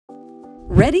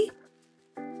Ready?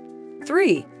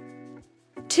 3,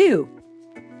 2,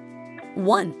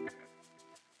 1.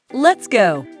 Let's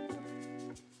go!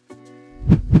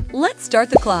 Let's start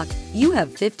the clock. You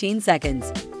have 15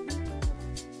 seconds.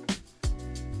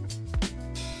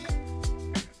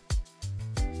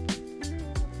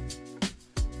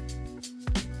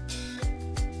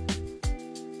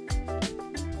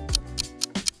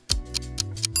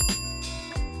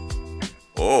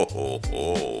 Oh, oh,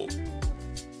 oh.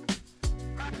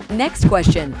 Next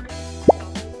question.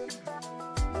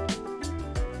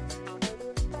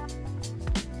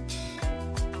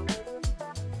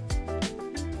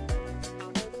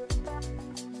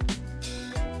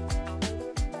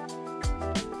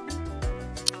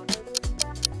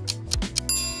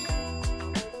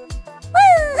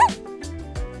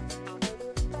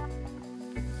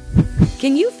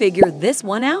 Can you figure this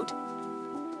one out?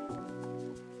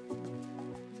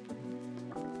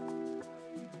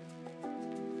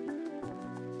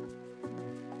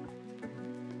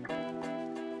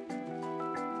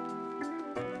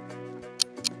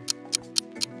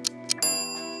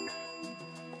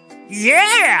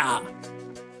 Yeah!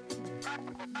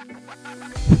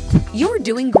 You're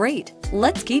doing great.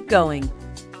 Let's keep going.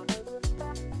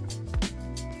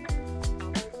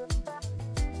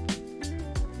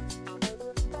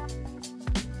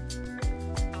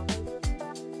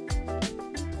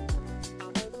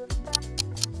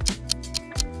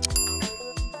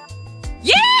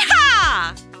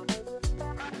 Yeah!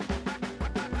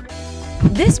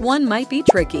 This one might be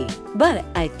tricky, but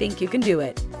I think you can do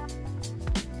it.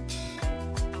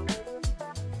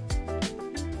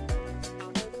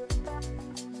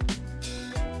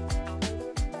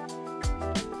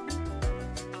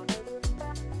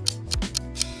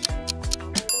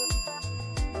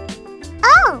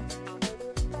 Oh!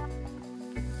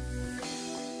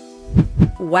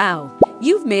 Wow,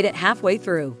 you've made it halfway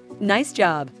through. Nice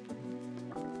job.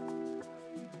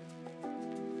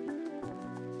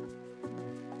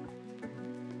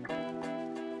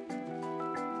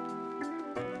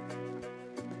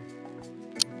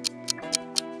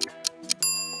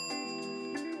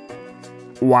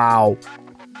 Wow.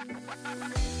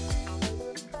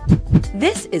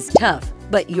 This is tough,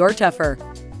 but you're tougher.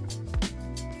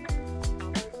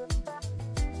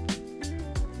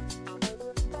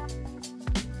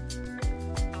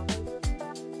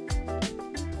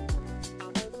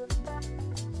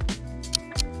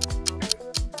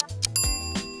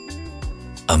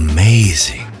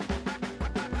 Amazing.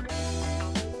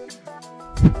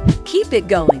 Keep it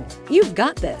going. You've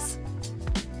got this.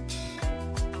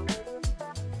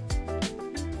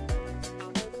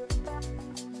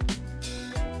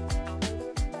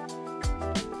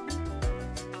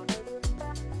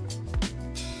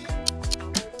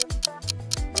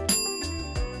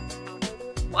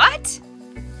 What?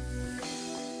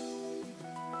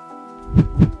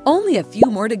 Only a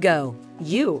few more to go.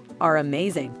 You are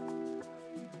amazing.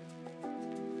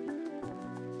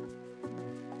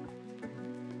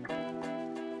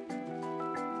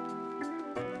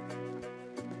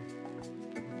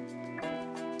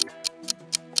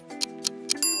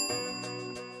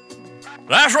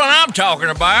 That's what I'm talking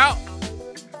about.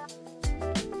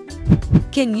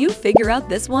 Can you figure out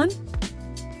this one?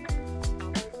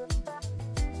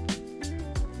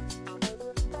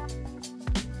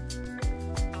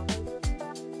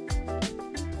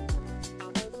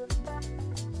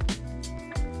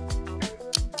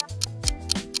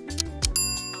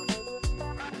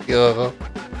 Yeah.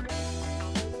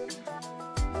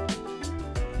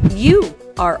 You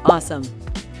are awesome.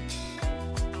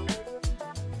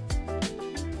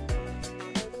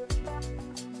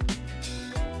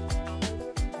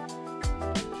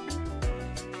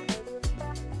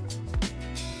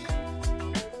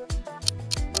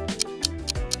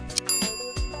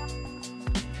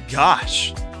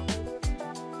 Gosh.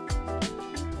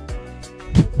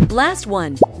 Last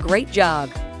one. Great job.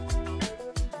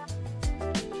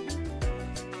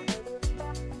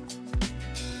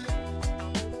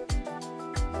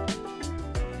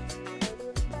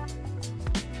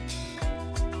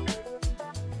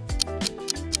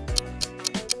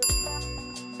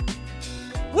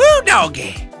 Woo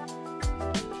doggy.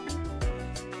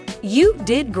 You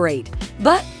did great,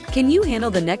 but can you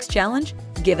handle the next challenge?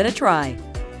 Give it a try.